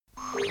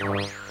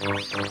Radio.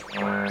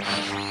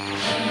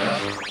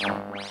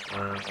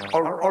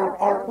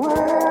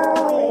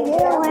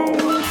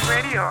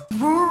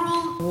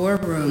 War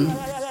Room.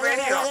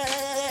 Radio.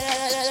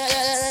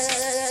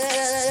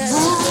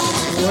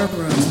 War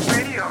Room.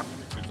 Radio.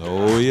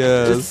 Oh,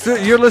 yes.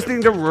 You're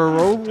listening to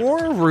Rural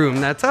War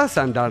Room. That's us.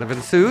 I'm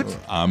Donovan Suit.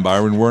 I'm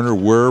Byron Werner.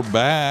 We're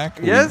back.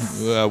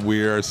 Yes.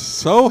 We are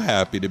so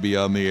happy to be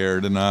on the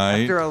air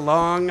tonight. After a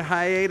long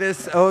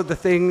hiatus, the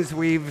things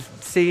we've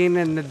seen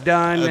and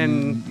done,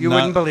 and you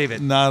wouldn't believe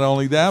it. Not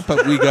only that,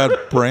 but we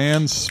got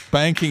brand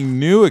spanking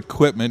new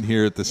equipment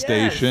here at the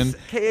station.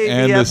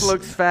 KABF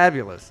looks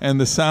fabulous. And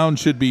the sound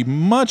should be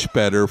much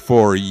better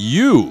for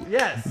you,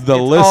 Yes, the it's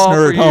all listener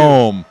for at you.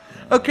 home.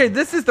 Okay,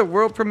 this is the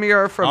world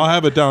premiere from I'll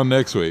have it down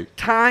next week.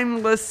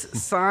 Timeless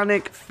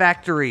Sonic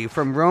Factory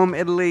from Rome,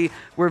 Italy.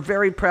 We're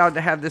very proud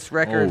to have this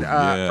record. Oh,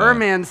 yeah.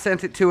 Erman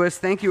sent it to us.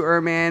 Thank you,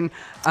 Erman.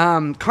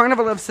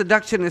 Carnival of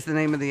Seduction is the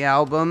name of the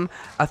album.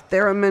 A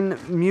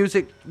theremin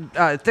music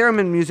by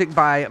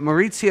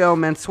Maurizio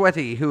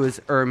Mansuetti, who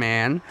is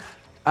Erman.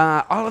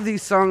 All of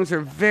these songs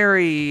are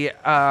very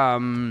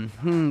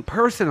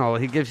personal.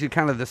 He gives you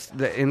kind of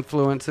the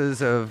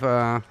influences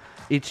of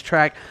each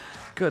track.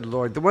 Good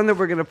Lord. The one that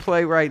we're going to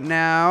play right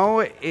now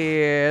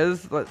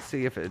is, let's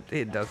see if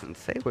it doesn't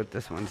say what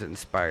this one's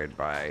inspired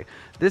by.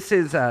 This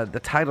is the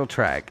title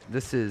track.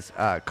 This is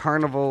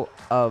Carnival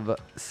of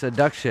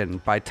Seduction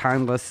by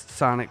Timeless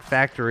Sonic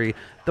Factory.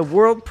 The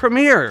world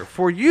premiere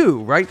for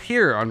you right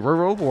here on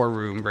Rural War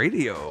Room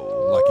Radio.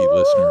 Lucky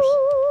listeners.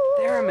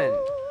 Theremin.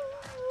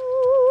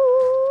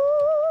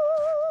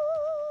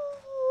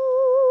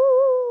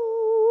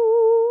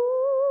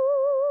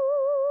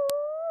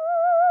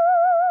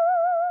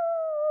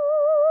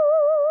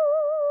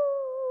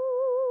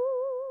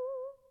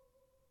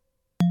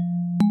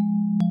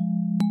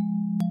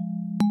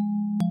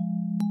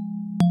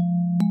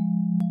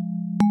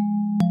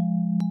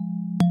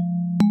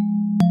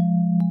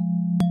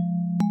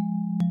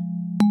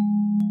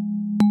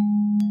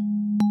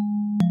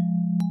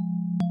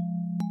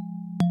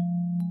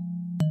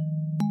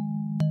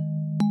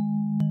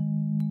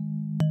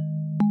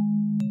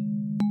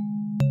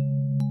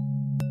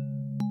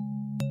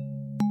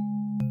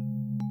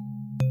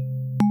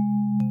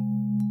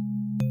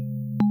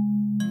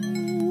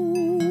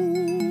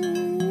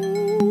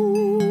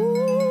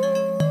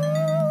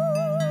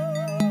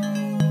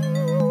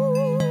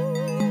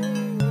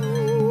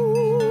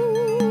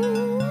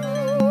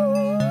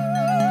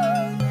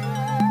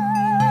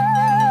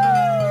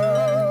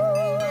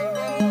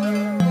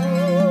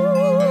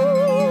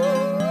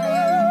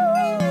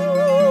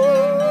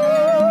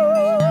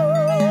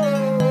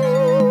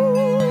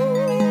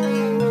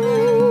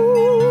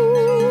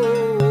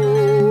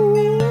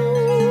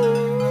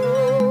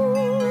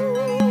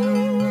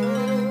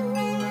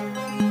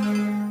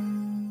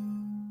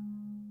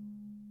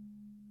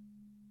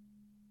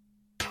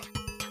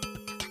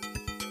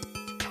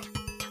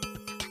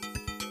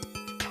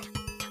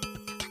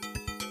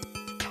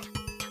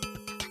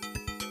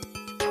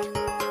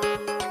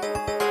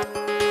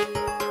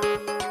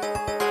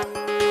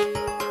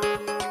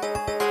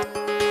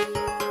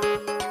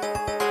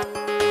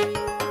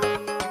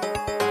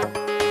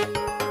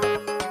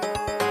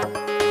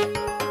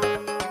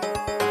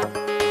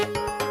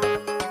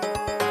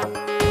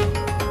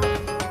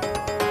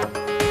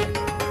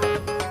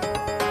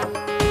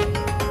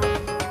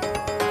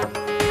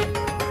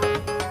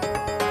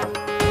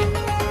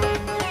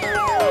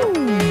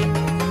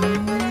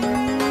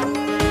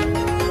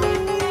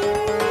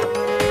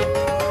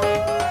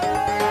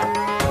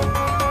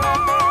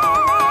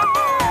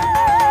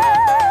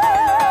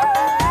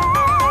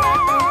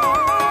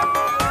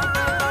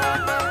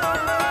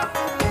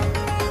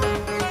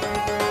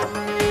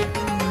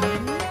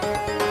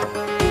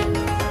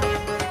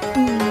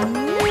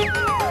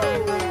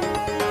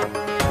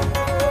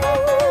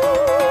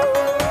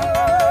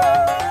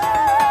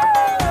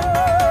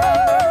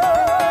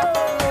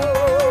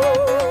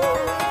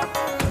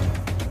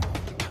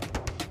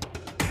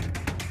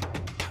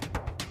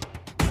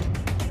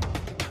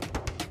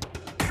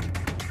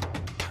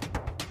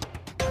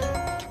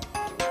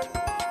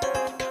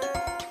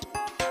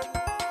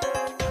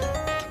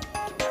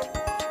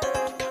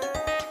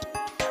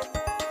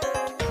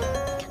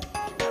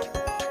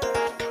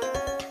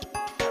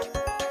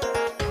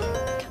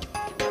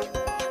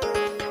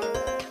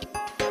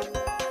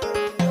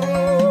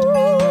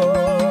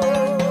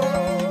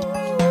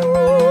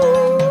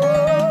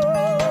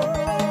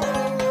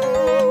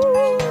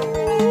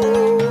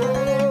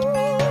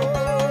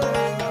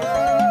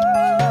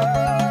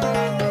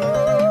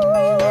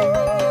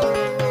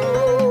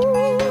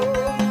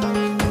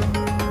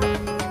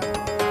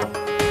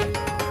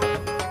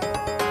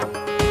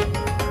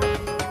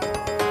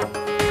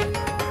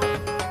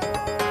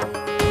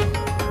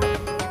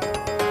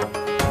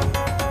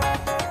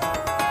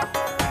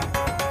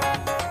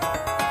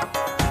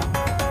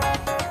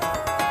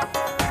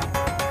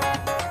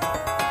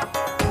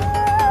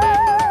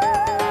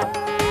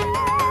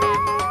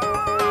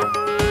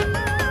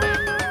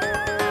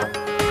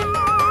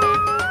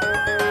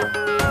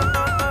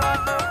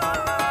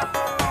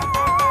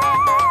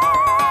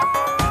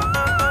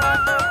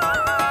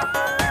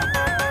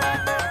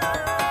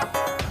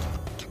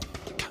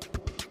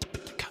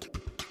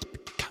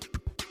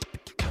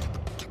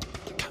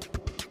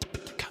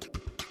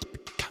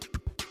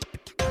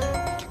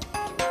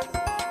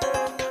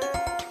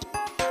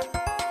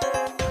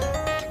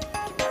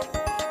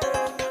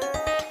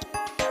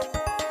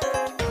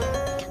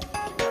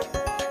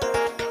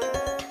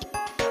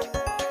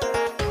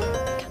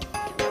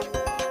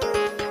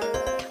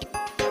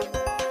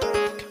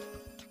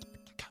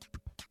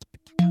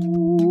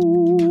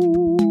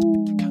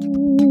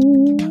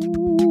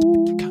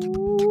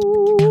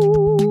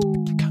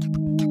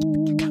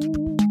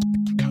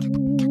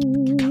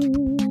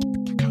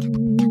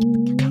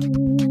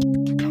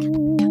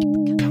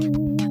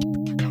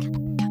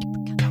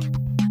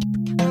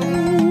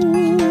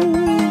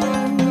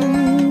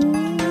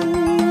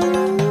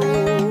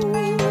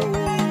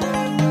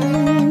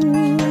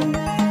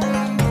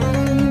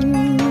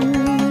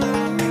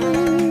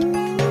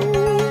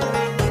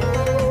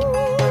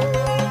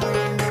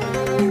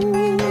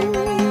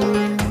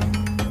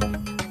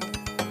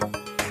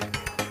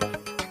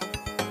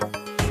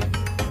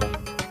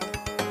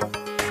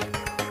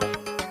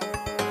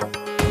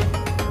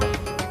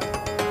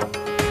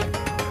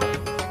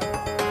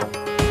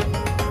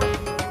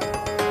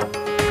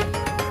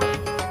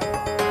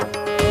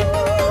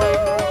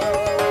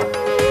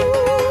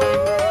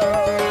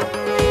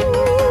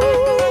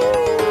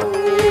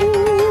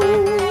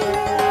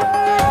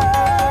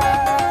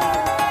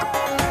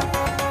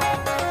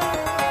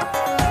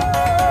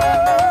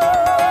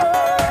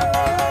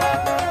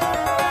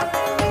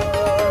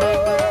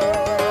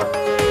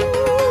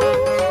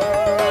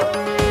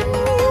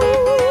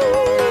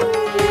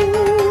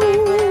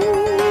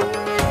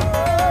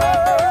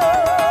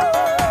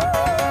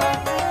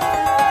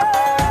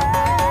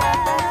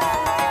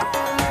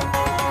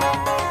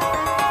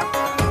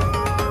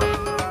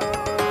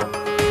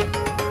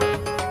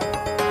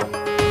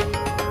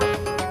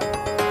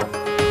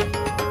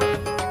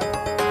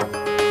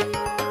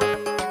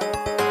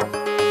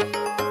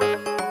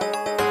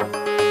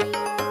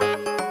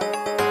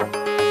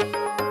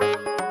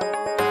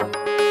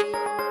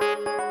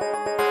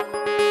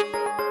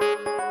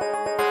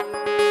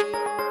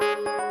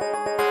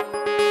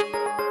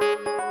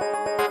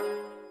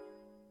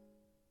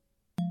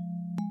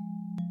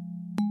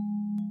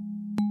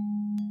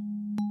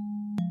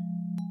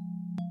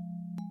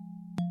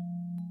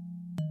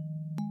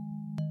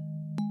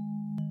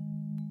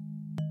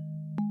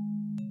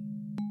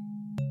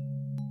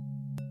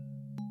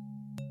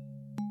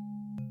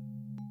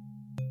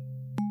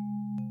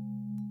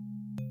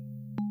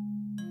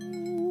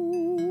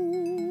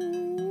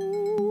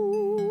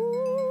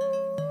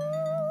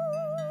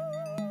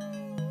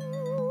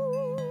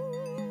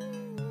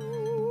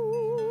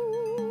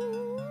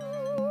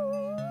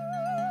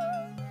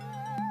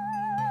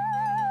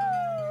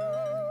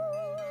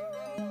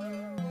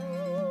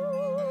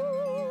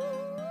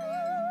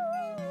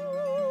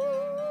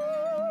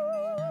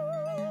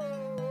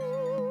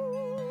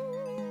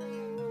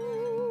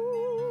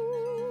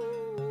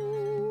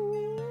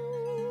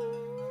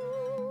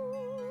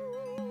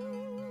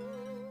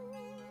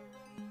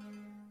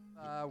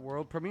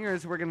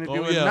 premieres, we're going to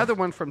do Oh, yeah. another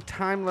one from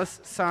Timeless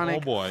Sonic Oh,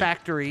 boy.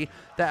 Factory,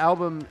 the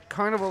album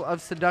Carnival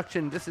of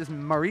Seduction. This is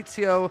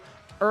Maurizio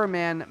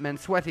Erman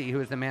Mansueti, who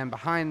is the man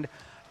behind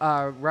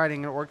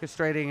writing and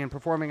orchestrating and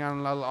performing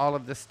on all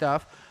of this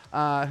stuff,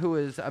 who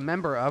is a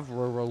member of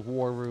Rural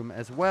War Room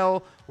as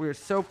well. We are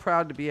so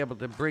proud to be able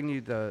to bring you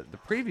the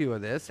preview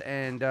of this.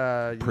 And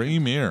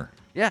Premiere.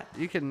 yeah,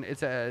 you can.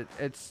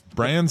 It's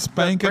Brand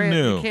spanking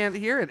new. You can't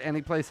hear it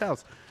anyplace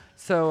else.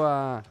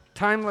 So,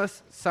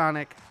 Timeless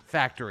Sonic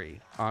Factory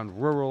on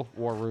Rural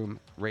War Room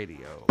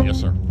Radio.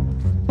 Yes, sir.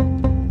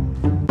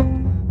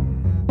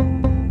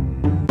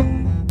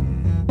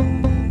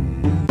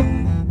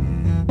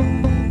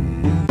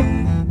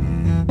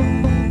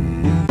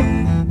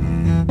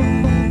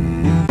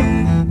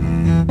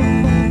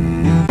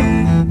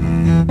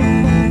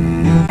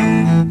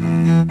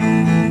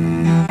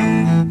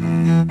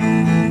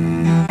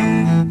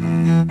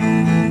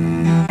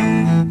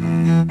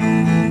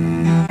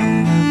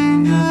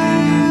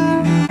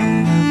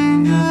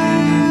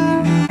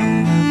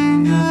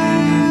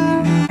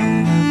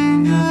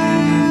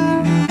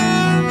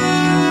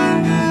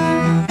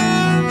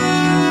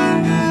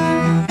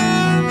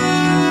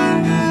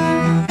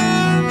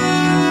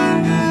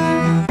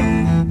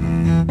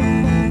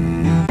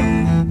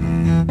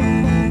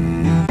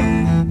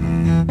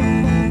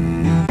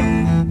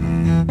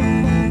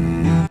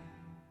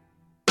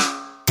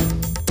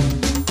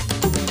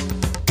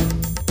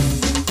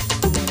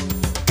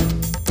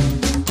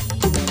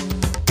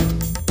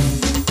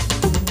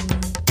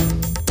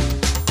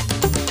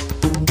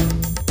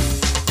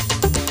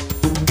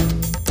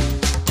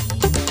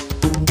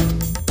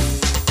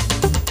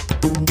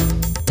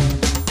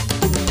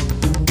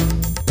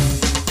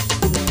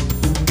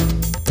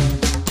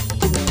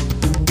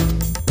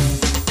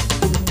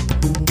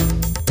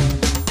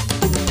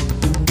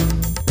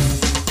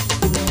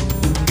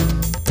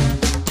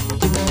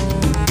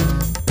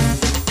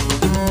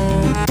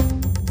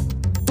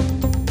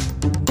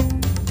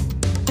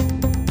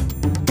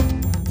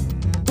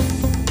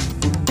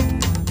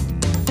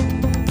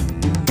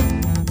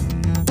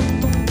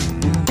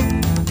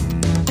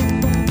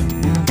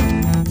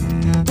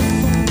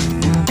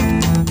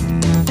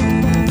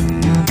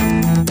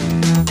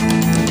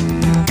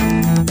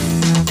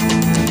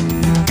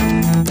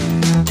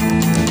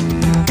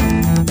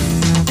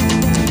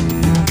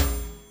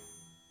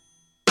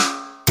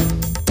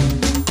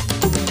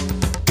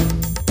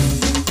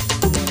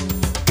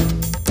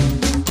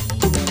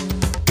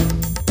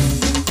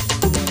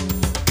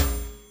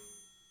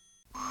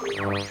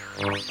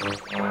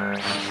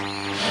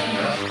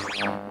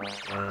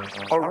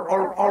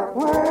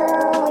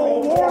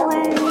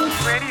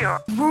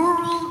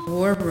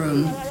 War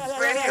Room.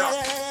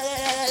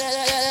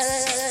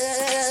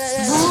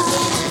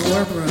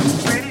 War Room.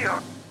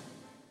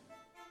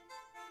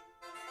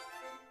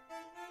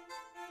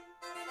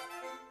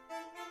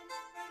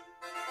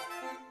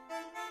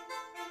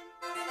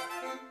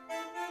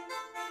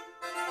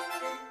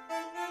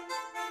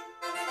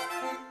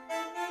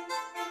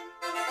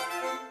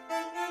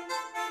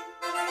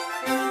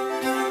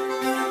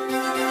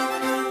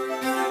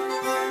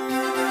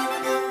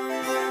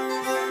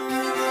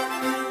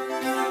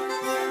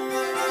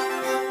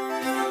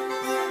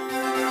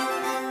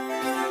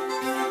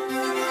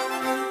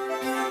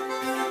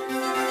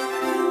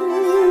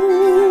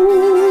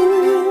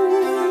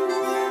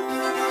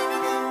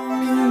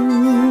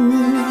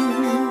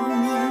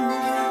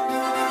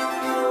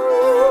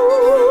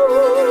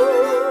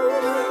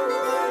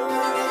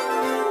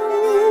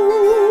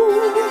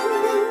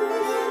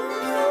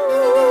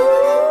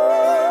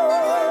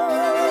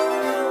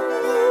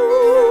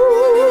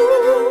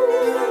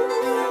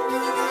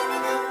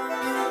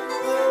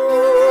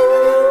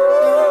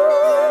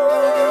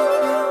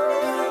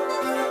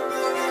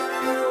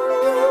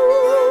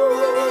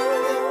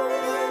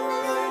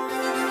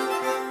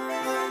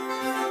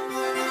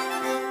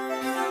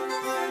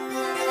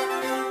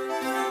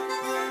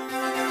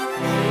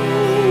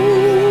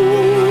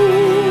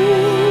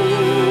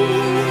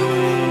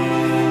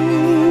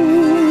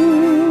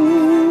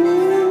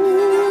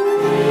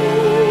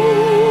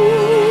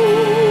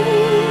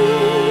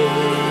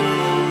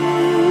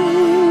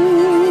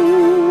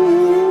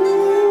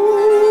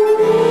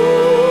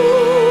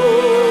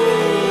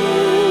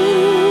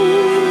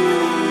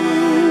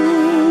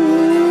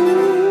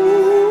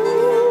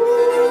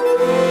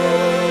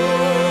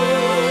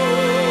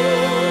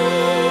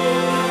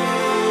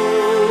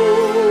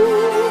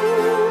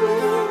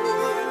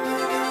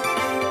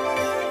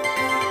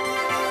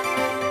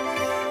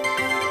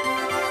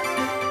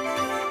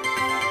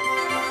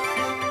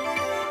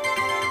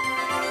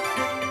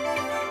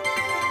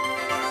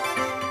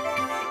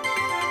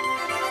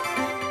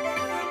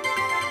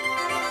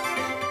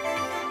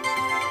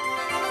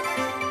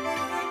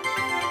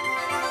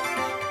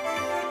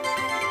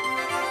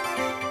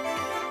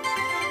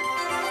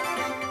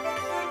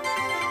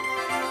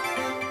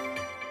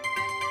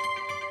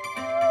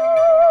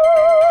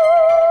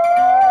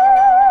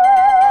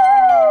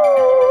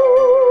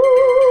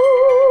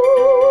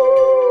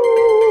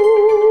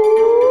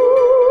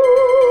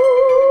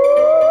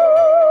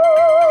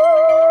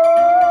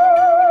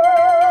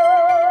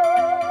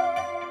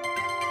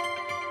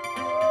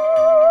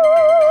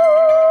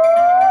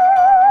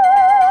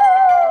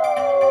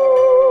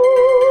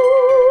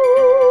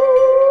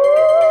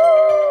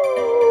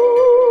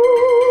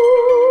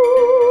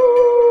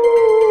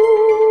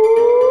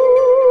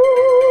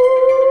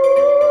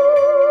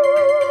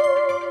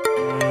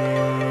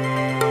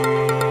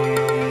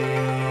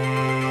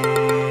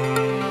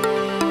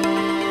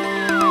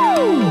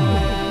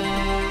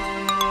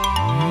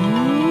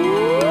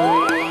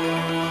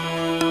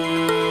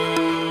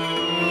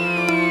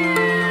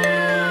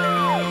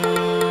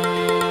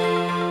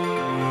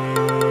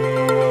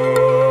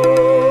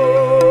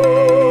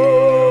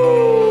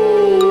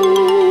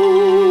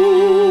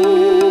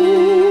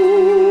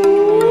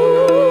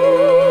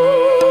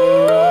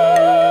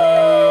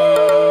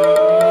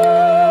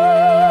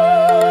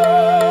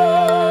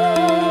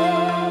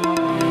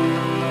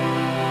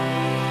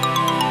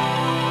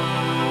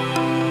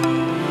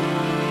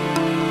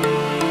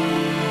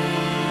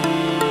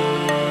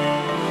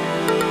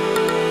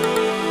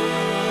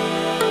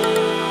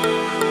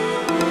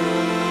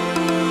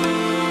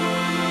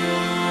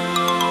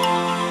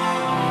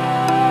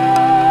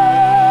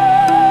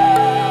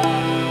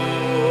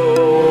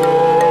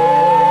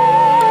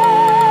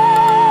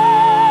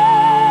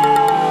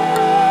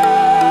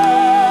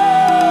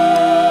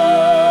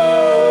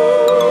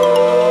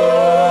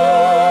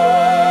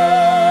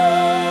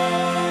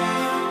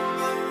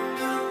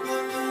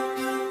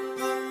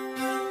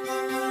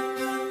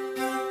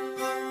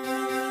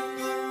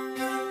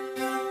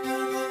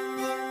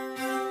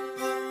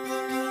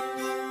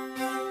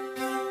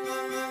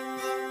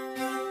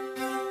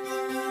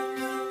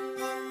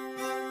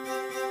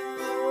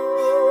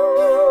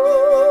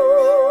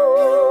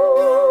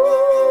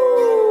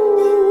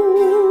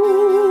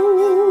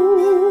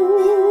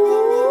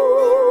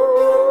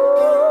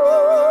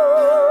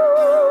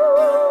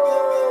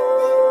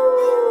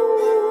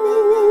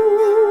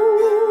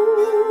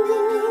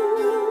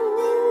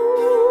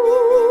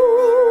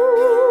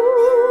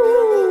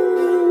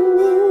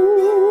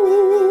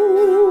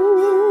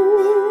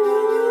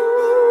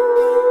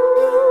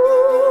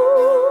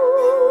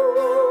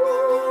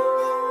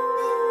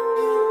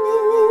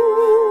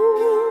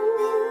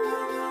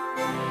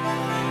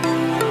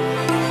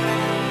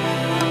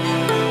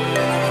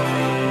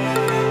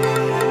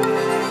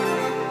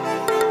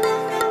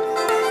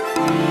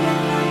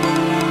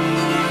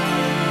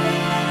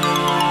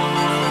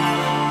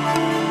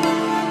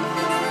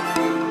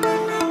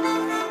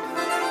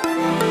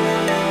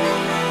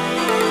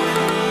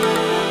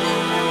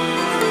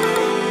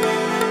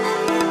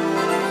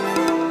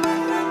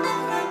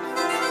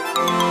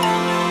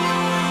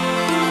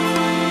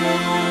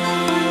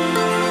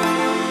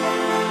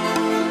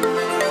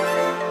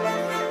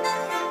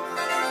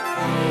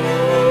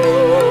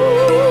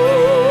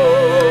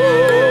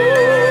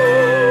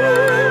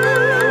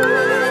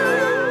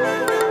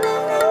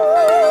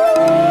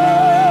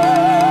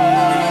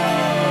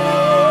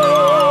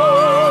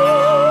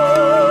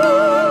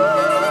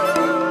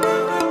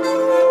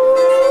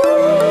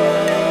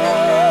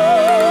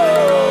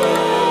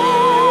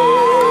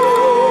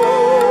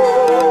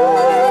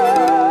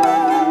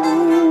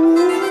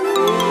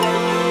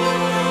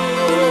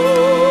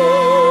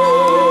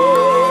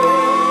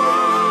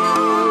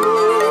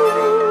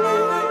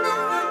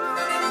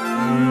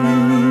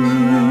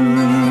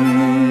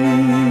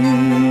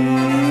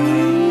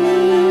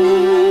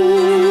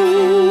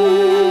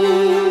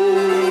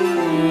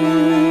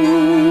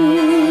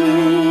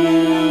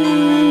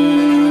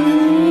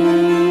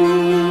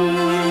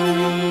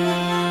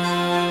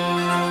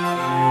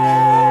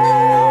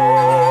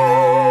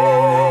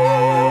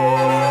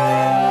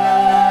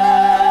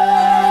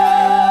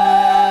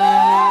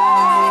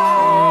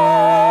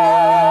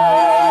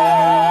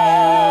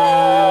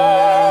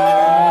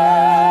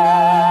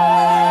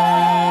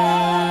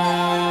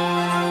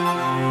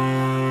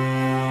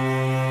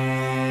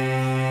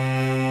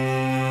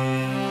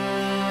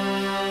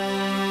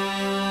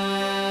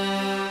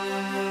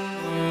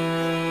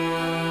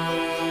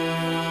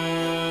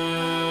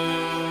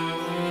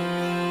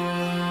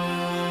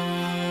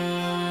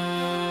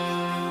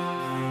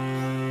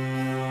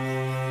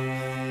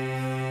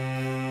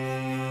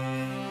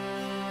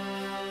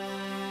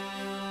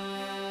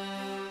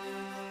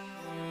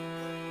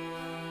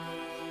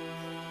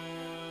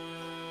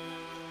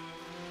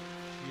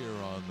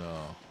 Here on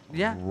the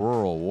Yeah.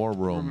 Rural War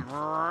Room.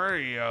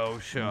 Radio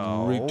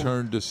show.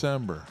 Return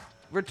December.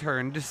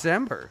 Return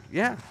December.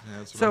 Yeah.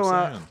 That's what So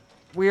I'm saying.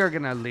 we are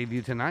going to leave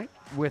you tonight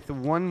with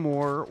one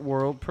more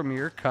world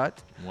premiere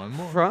cut. One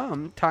more.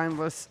 From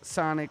Timeless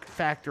Sonic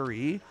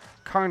Factory,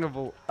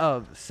 Carnival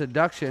of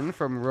Seduction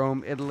from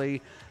Rome,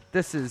 Italy.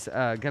 This is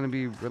going to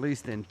be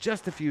released in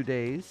just a few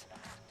days,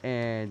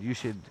 and you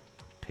should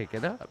pick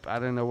it up. I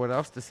don't know what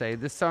else to say.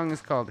 This song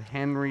is called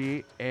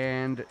Henry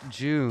and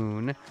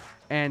June,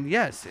 and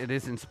yes, it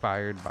is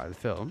inspired by the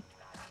film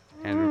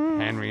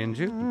Henry and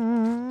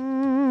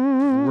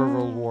June.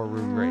 Rural War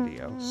Room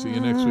Radio. See you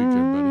next week,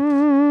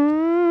 everybody.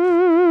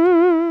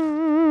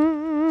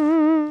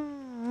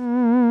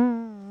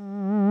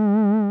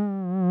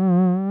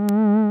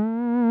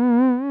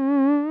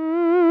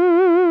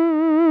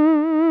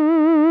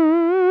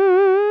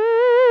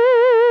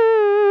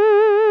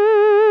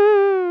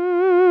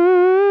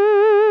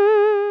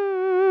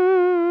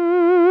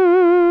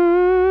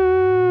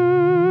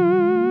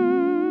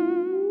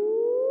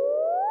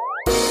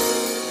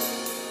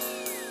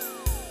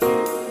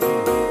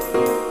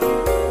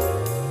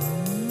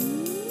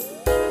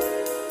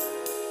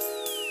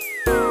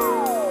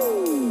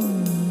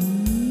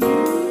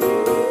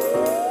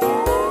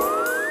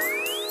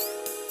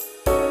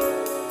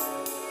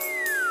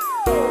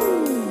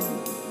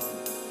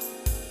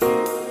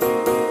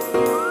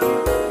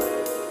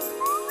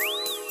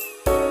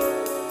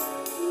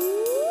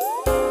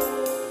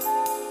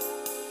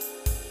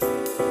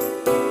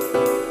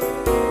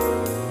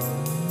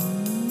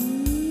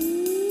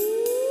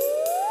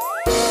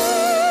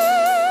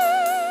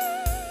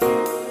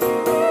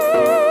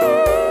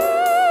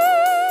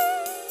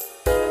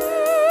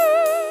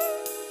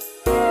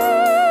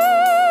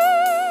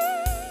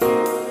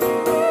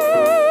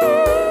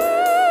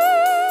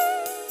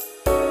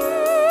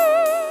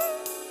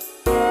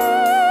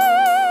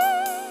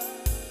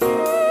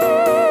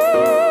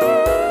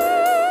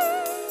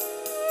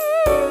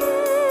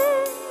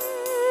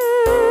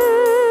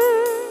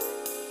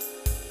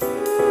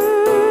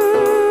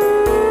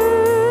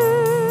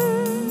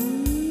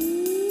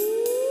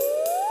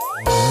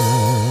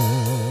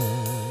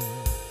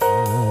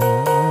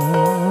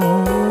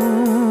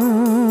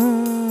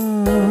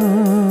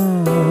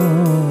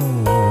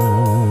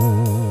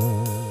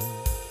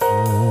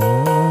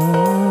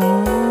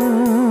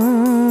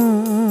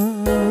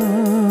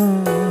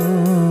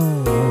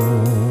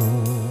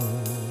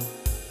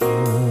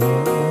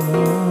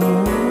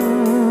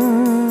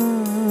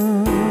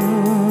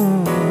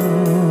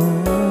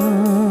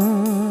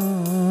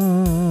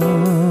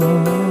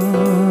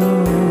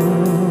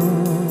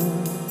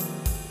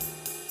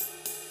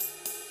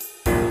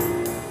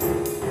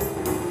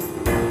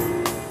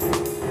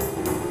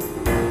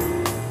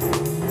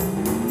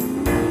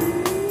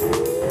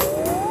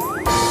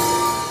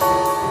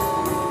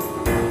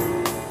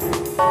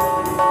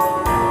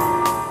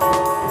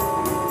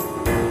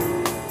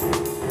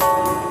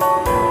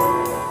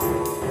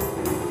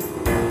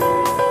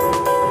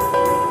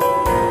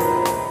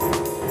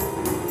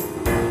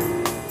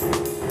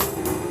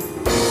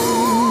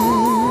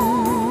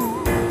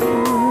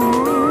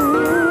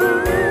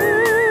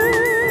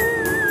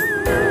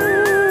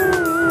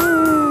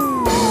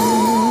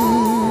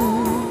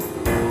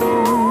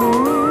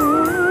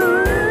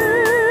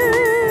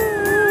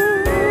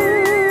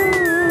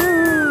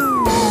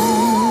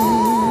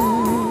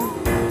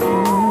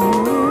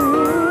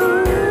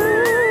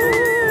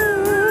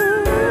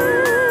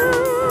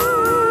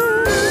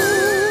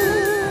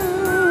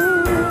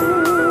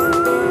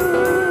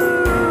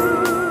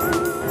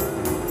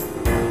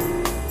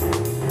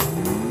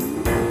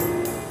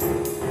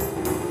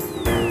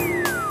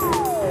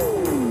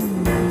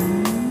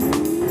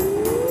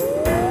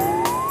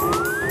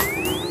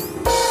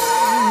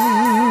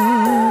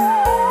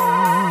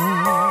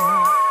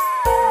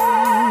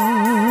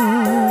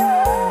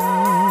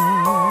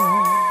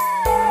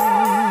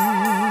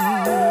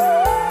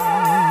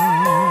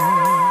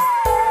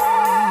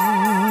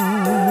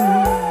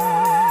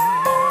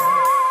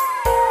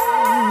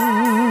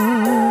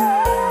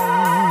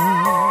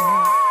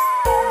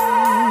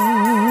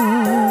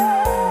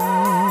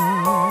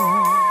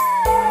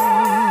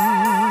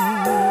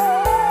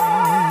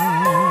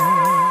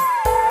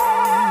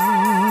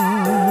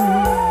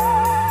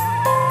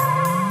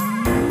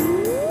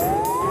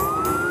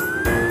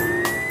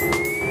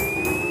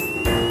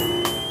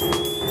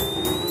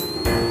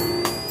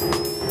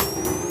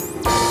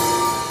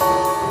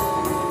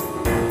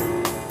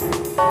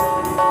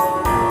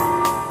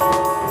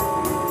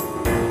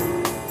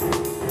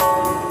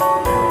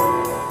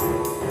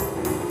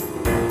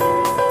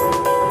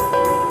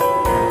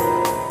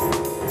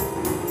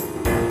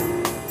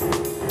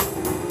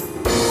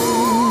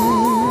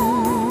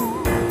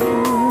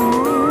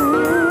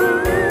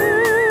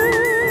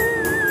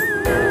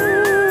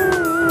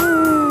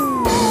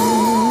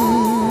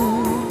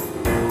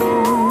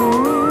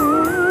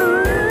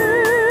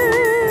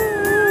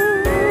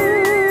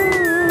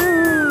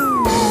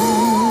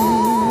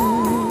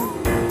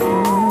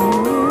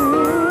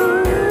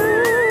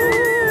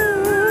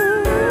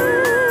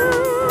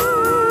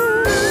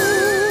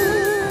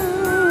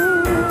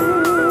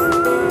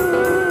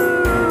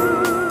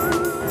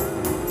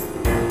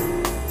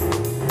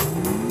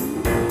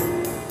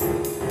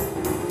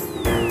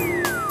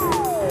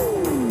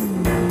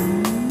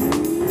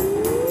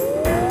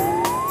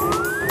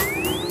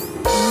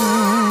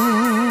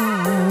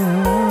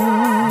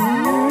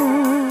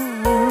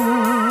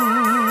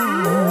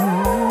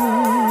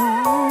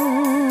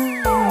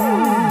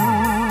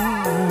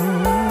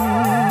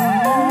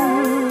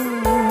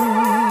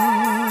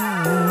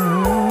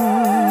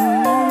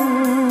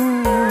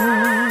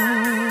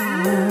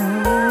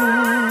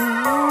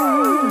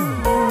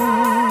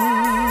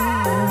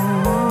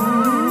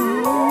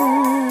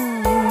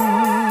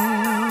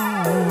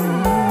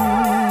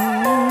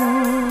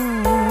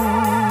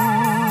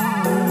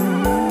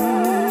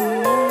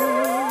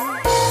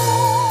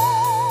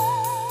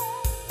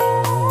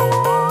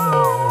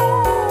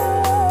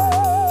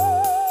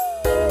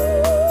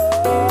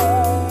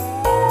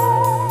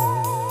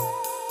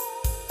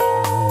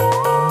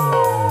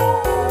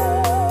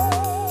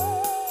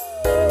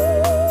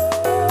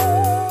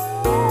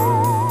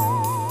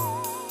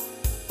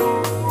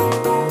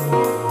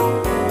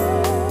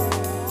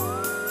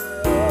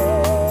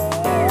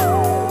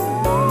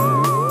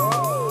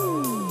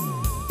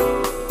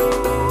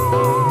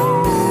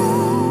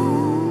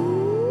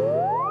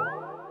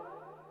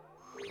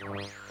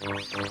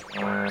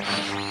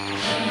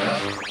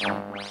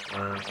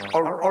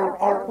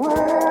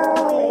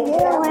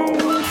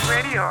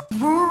 Radio.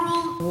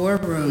 Rural War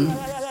Room.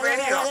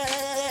 Radio.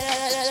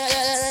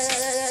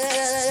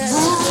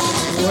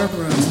 War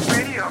Room.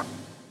 Radio.